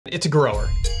It's a grower.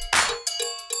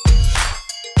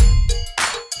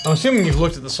 I'm assuming you've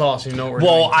looked at the sauce, you know what we're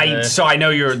doing today. So I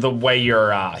know the way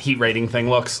your heat rating thing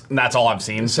looks. And that's all I've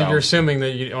seen. So you're assuming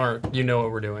that you know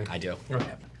what we're doing. I do.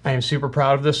 Okay. I am super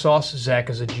proud of this sauce. Zach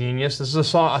is a genius. This is a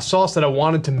sauce that I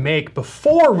wanted to make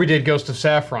before we did Ghost of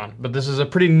Saffron, but this is a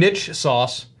pretty niche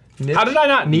sauce. Niche? How did I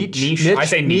not? Niche. I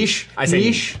say niche. I say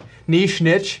niche.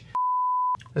 Niche.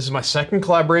 This is my second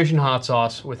collaboration hot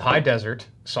sauce with High Desert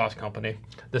Sauce Company.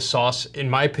 This sauce, in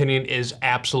my opinion, is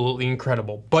absolutely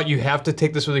incredible. But you have to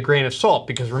take this with a grain of salt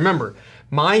because remember,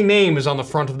 my name is on the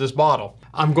front of this bottle.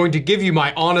 I'm going to give you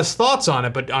my honest thoughts on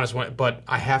it, but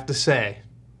I have to say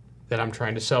that I'm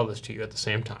trying to sell this to you at the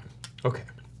same time. Okay.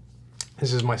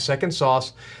 This is my second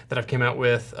sauce that I've came out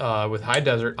with High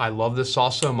Desert. I love this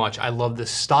sauce so much. I love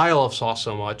this style of sauce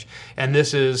so much. And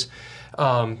this is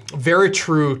very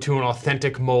true to an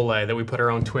authentic mole that we put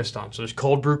our own twist on. So there's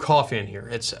cold brew coffee in here.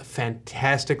 It's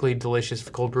fantastically delicious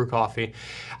cold brew coffee.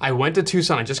 I went to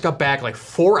Tucson. I just got back like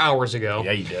 4 hours ago.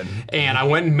 Yeah, you did. And I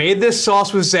went and made this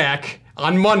sauce with Zach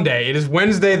on Monday. It is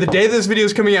Wednesday. The day this video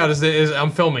is coming out is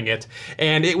I'm filming it.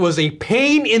 And it was a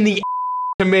pain in the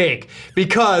to make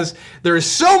because there's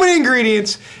so many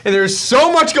ingredients and there's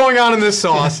so much going on in this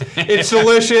sauce. It's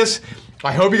delicious.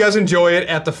 I hope you guys enjoy it.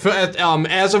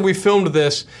 As we filmed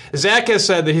this, Zach has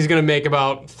said that he's going to make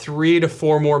about 3 to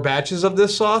 4 more batches of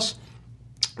this sauce.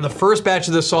 The first batch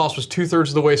of this sauce was 2/3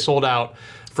 of the way sold out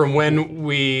from when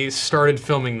we started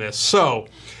filming this. So,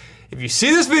 if you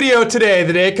see this video today,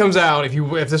 the day it comes out,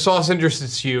 if the sauce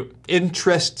interests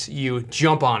you,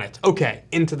 jump on it. Okay,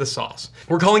 into the sauce.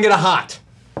 We're calling it a hot.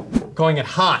 We're calling it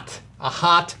hot. A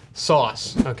hot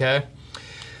sauce. Okay.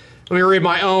 Let me read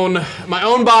my own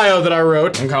bio that I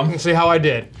wrote. Okay. And see how I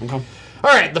did. Okay.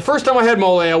 All right, the first time I had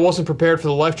mole, I wasn't prepared for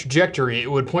the life trajectory it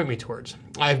would point me towards.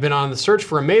 I've been on the search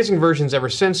for amazing versions ever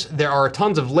since. There are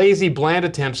tons of lazy, bland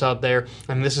attempts out there,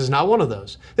 and this is not one of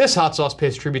those. This hot sauce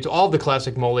pays tribute to all of the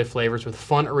classic mole flavors with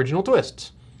fun, original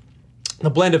twists. The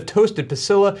blend of toasted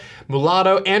pasilla,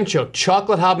 mulatto, ancho,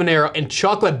 chocolate habanero, and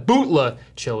chocolate butla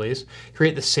chilies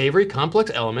create the savory,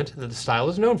 complex element that the style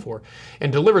is known for,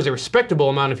 and delivers a respectable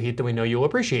amount of heat that we know you'll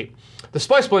appreciate. The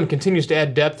spice blend continues to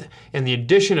add depth, and the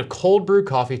addition of cold brew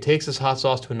coffee takes this hot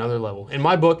sauce to another level. In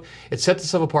my book, it sets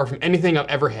itself apart from anything I've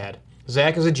ever had.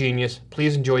 Zach is a genius.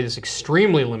 Please enjoy this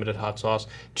extremely limited hot sauce.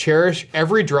 Cherish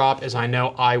every drop, as I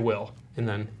know I will. And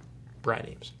then, Brad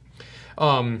Ambs.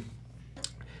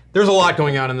 There's a lot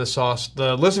going on in this sauce.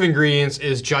 The list of ingredients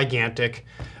is gigantic.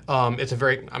 We're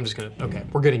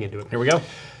getting into it. Here we go.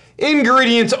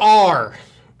 Ingredients are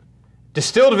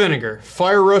distilled vinegar,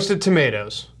 fire roasted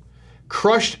tomatoes,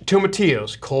 crushed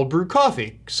tomatillos, cold brew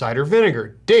coffee, cider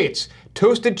vinegar, dates,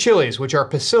 toasted chilies, which are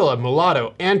pasilla,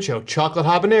 mulatto, ancho, chocolate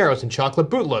habaneros, and chocolate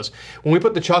butlas. When we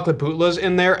put the chocolate butlas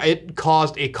in there, it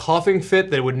caused a coughing fit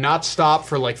that would not stop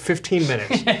for like 15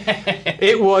 minutes.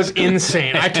 It was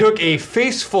insane. I took a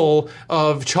face full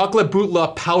of chocolate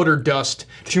butla powder dust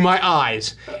to my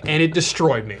eyes, and it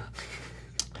destroyed me.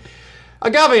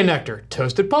 Agave nectar,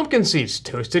 toasted pumpkin seeds,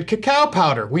 toasted cacao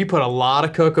powder. We put a lot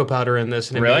of cocoa powder in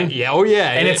this. And really? Yeah, oh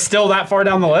yeah. And it's still that far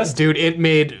down the list? Dude, it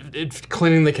made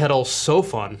cleaning the kettle so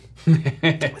fun.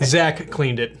 Zach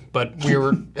cleaned it, but we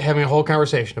were having a whole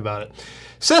conversation about it.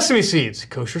 Sesame seeds,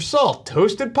 kosher salt,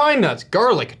 toasted pine nuts,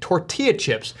 garlic, tortilla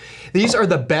chips. These are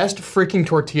the best freaking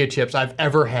tortilla chips I've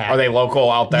ever had. Are they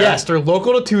local out there? Yes, they're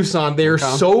local to Tucson. They are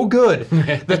so good.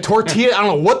 The tortilla, I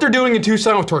don't know what they're doing in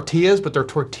Tucson with tortillas, but their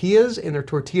tortillas and their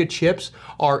tortilla chips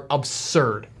are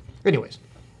absurd. Anyways,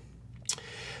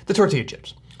 the tortilla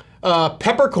chips.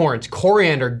 Peppercorns,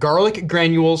 coriander, garlic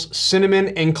granules, cinnamon,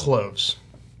 and cloves.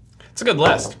 It's a good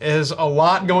list. There's a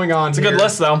lot going on. It's a good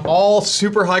list, though. All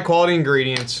super high quality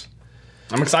ingredients.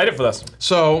 I'm excited for this.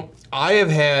 So I have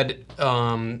had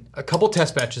a couple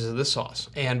test batches of this sauce,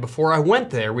 and before I went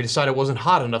there, we decided it wasn't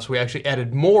hot enough, so we actually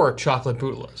added more chocolate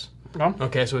butlas.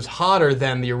 Okay, so it's hotter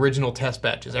than the original test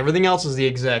batches. Everything else is the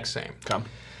exact same. Okay.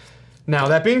 Now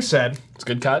that being said, it's a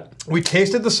good cut. We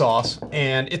tasted the sauce,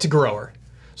 and it's a grower.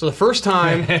 So the first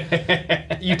time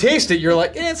you taste it, you're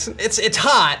like, it's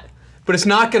hot. But it's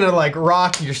not gonna like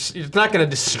rock you. It's not gonna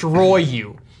destroy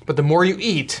you. But the more you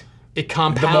eat, it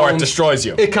compounds. The more it destroys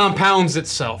you. It compounds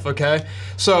itself. Okay.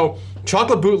 So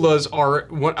chocolate butlas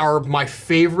are my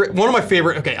favorite. One of my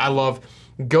favorite. Okay, I love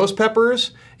ghost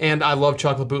peppers and I love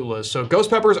chocolate butlas. So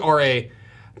ghost peppers are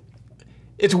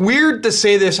It's weird to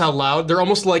say this out loud. They're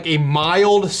almost like a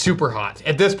mild super hot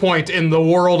at this point in the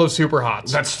world of super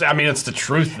hots. I mean, it's the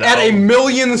truth, though. At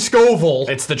 1,000,000 Scoville.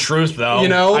 It's the truth, though. You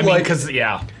know, I mean, like, because,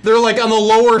 yeah. They're like on the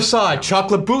lower side.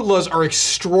 Chocolate Bootlas are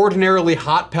extraordinarily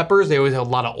hot peppers. They always have a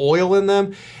lot of oil in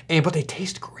them, but they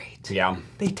taste great. Yeah.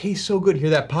 They taste so good.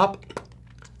 Hear that pop?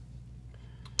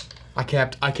 I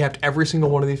capped every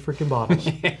single one of these freaking bottles.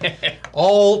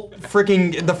 All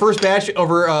freaking, the first batch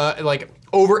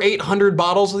over 800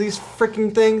 bottles of these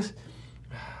freaking things.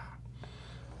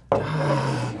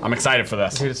 I'm excited for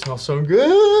this. Dude, it smells so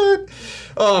good.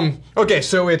 Okay,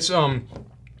 so it's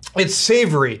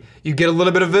savory. You get a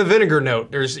little bit of a vinegar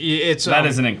note. That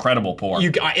is an incredible pour.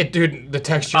 Dude, the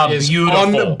texture is beautiful,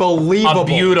 unbelievable. A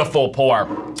beautiful pour.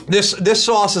 This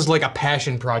sauce is like a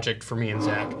passion project for me and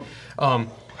Zach.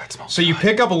 So you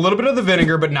pick up a little bit of the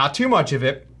vinegar, but not too much of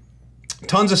it.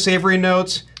 Tons of savory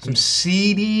notes, some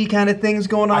seedy kind of things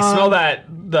going on. I smell that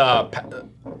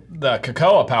the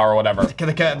cocoa powder or whatever. The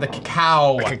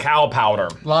cacao. The cacao powder.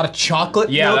 A lot of chocolate.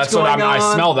 Yeah, notes that's what going on.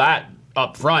 I smell that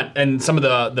up front, and some of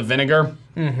the vinegar.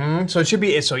 Mm-hmm. So it should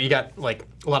be. So you got like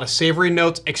a lot of savory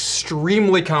notes,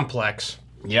 extremely complex.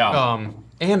 Yeah.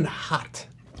 And hot.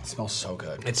 It smells so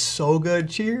good. It's so good.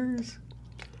 Cheers.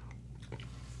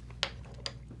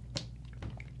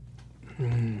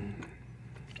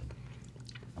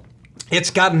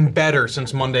 It's gotten better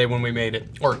since Monday when we made it.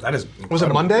 Or that is incredible. Was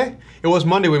it Monday? It was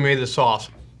Monday we made the sauce.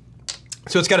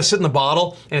 So it's got to sit in the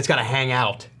bottle and it's got to hang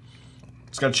out.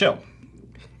 It's got to chill.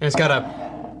 And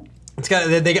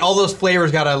all those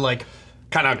flavors got to like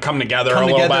kind of come together and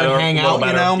hang out,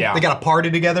 better. You know? Yeah. They got to party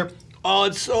together. Oh,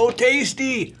 it's so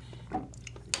tasty.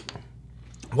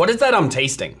 What is that I'm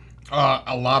tasting?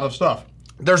 A lot of stuff.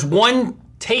 There's one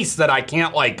taste that I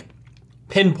can't like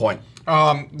pinpoint.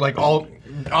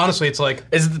 Honestly, it's like...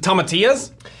 Is it the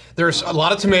tomatillas? There's a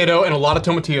lot of tomato and a lot of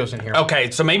tomatillos in here. Okay,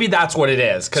 so maybe that's what it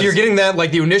is. So you're getting that,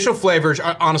 like the initial flavors,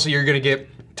 honestly, you're gonna get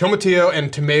tomatillo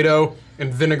and tomato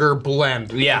and vinegar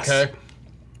blend. Yes. Okay?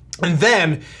 And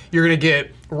then you're gonna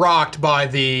get rocked by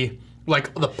the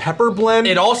pepper blend.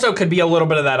 It also could be a little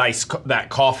bit of that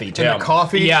coffee too. And the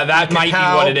coffee. Yeah, that might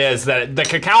be what it is. That the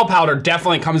cacao powder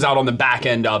definitely comes out on the back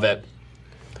end of it.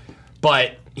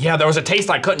 But yeah, there was a taste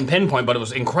I couldn't pinpoint, but it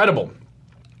was incredible.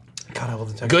 God, I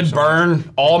love the texture. Good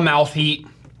burn, all mouth heat.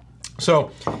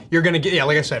 So you're gonna get,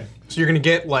 like I said, so you're gonna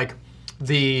get like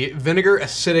the vinegar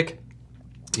acidic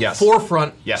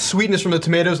forefront, sweetness from the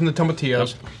tomatoes and the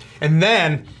tomatillos, and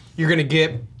then you're gonna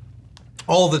get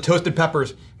all the toasted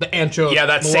peppers, the anchovies. Yeah,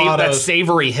 that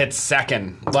savory hits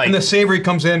second. And the savory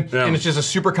comes in, and it's just a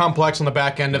super complex on the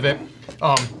back end of it.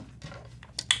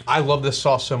 I love this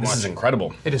sauce so much. This is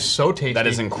incredible. It is so tasty. That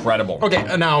is incredible. Okay,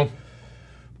 now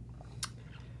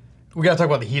we gotta talk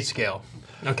about the heat scale.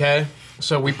 Okay,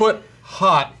 so we put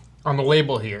hot on the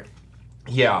label here.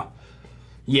 Yeah.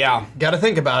 Yeah. Gotta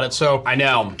think about it. So I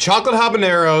know. Chocolate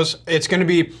habaneros, it's gonna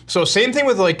be, so same thing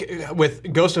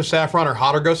with Ghost of Saffron or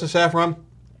Hotter Ghost of Saffron.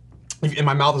 And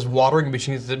my mouth is watering, which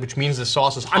means the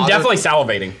sauce is hotter. I'm definitely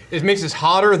salivating. It makes this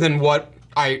hotter than what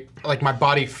my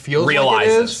body feels like it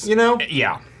is, you know?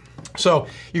 Yeah. So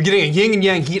you're getting a yin and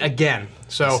yang heat again.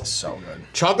 So, this is so good.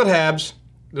 Chocolate habs,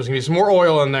 there's gonna be some more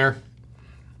oil in there.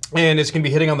 And it's gonna be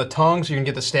hitting on the tongue, so you can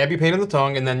get the stabby pain in the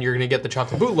tongue, and then you're gonna get the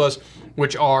chocolate bootlas,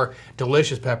 which are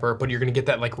delicious pepper, but you're gonna get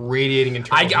that like radiating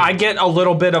internal heat. I get a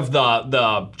little bit of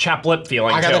the chapped lip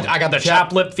feeling too. I got the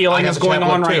chapped lip feeling is going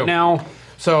on right now.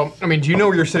 So, I mean, do you know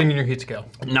where you're sitting in your heat scale?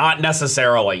 Not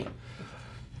necessarily.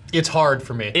 It's hard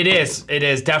for me. It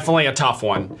is definitely a tough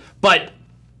one. But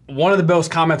one of the most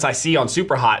comments I see on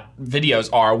Super Hot videos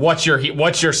are, what's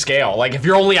your scale? Like, if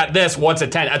you're only at this, what's a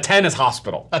 10? A 10 is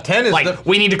hospital. A 10 is like,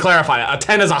 we need to clarify that. A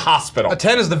 10 is a hospital. A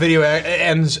 10 is the video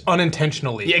ends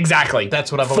unintentionally. Yeah, exactly.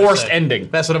 That's what I've always Forced said. ending.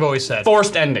 That's what I've always said.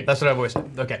 Forced ending. That's what I've always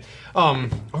said. Okay. All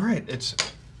right. It's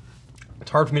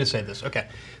hard for me to say this. Okay.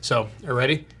 So, are you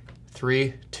ready?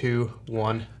 3, 2,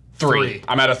 1, 3.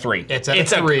 I'm at a 3. It's at a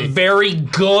 3. A very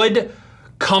good,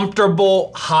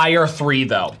 comfortable higher 3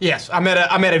 though. Yes, I'm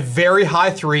at a very high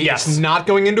 3. Yes. It's not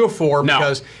going into a 4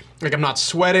 because like I'm not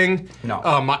sweating. No.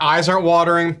 My eyes aren't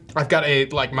watering. I've got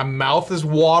my mouth is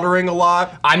watering a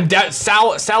lot.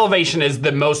 Salivation is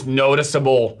the most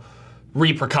noticeable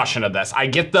repercussion of this. I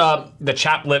get the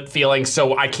chapped lip feeling,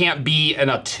 so I can't be in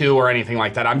a 2 or anything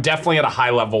like that. I'm definitely at a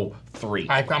high level 3.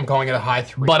 I'm going at a high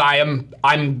 3. But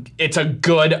it's a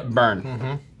good burn.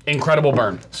 Mm-hmm. Incredible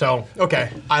burn. So, okay,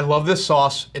 I love this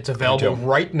sauce. It's available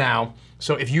right now.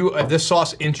 So if this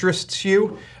sauce interests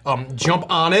you, jump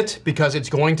on it because it's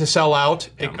going to sell out.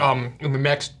 In the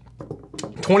next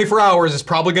 24 hours, it's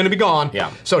probably going to be gone.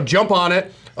 Yeah. So jump on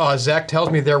it. Zach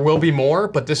tells me there will be more,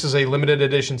 but this is a limited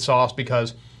edition sauce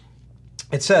because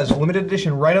it says limited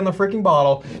edition right on the freaking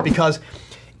bottle because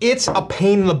it's a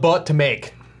pain in the butt to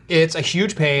make. It's a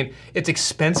huge pain. It's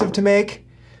expensive to make.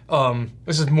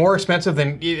 This is more expensive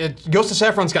than Ghost of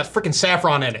Saffron's got freaking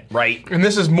saffron in it. Right. And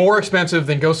this is more expensive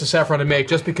than Ghost of Saffron to make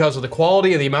just because of the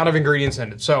quality and the amount of ingredients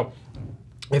in it. So,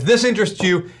 if this interests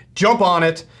you, jump on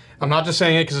it. I'm not just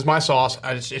saying it because it's my sauce.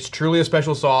 It's truly a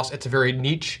special sauce. It's a very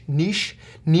niche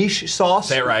sauce.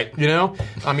 Say it right. You know,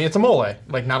 I mean, it's a mole.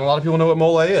 Like not a lot of people know what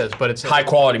mole is, but it's High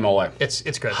quality mole. It's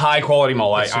good. High quality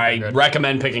mole. It's super I good.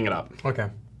 recommend picking it up. Okay,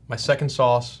 my second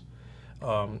sauce.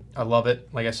 I love it.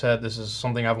 Like I said, this is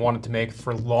something I've wanted to make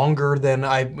for longer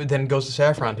than Ghost of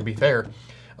Saffron. To be fair,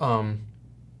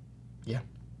 yeah,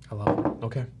 I love it.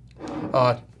 Okay,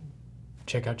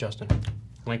 check out Justin.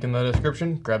 Link in the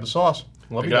description. Grab the sauce.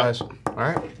 Love you guys. All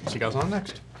right, see you guys on the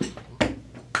next.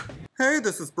 Hey,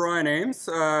 this is Brian Ames.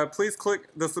 Please click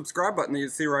the subscribe button that you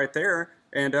see right there,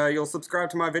 and you'll subscribe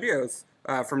to my videos.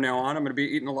 From now on, I'm going to be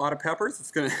eating a lot of peppers.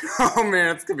 It's going to, oh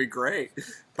man, it's going to be great.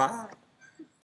 Bye.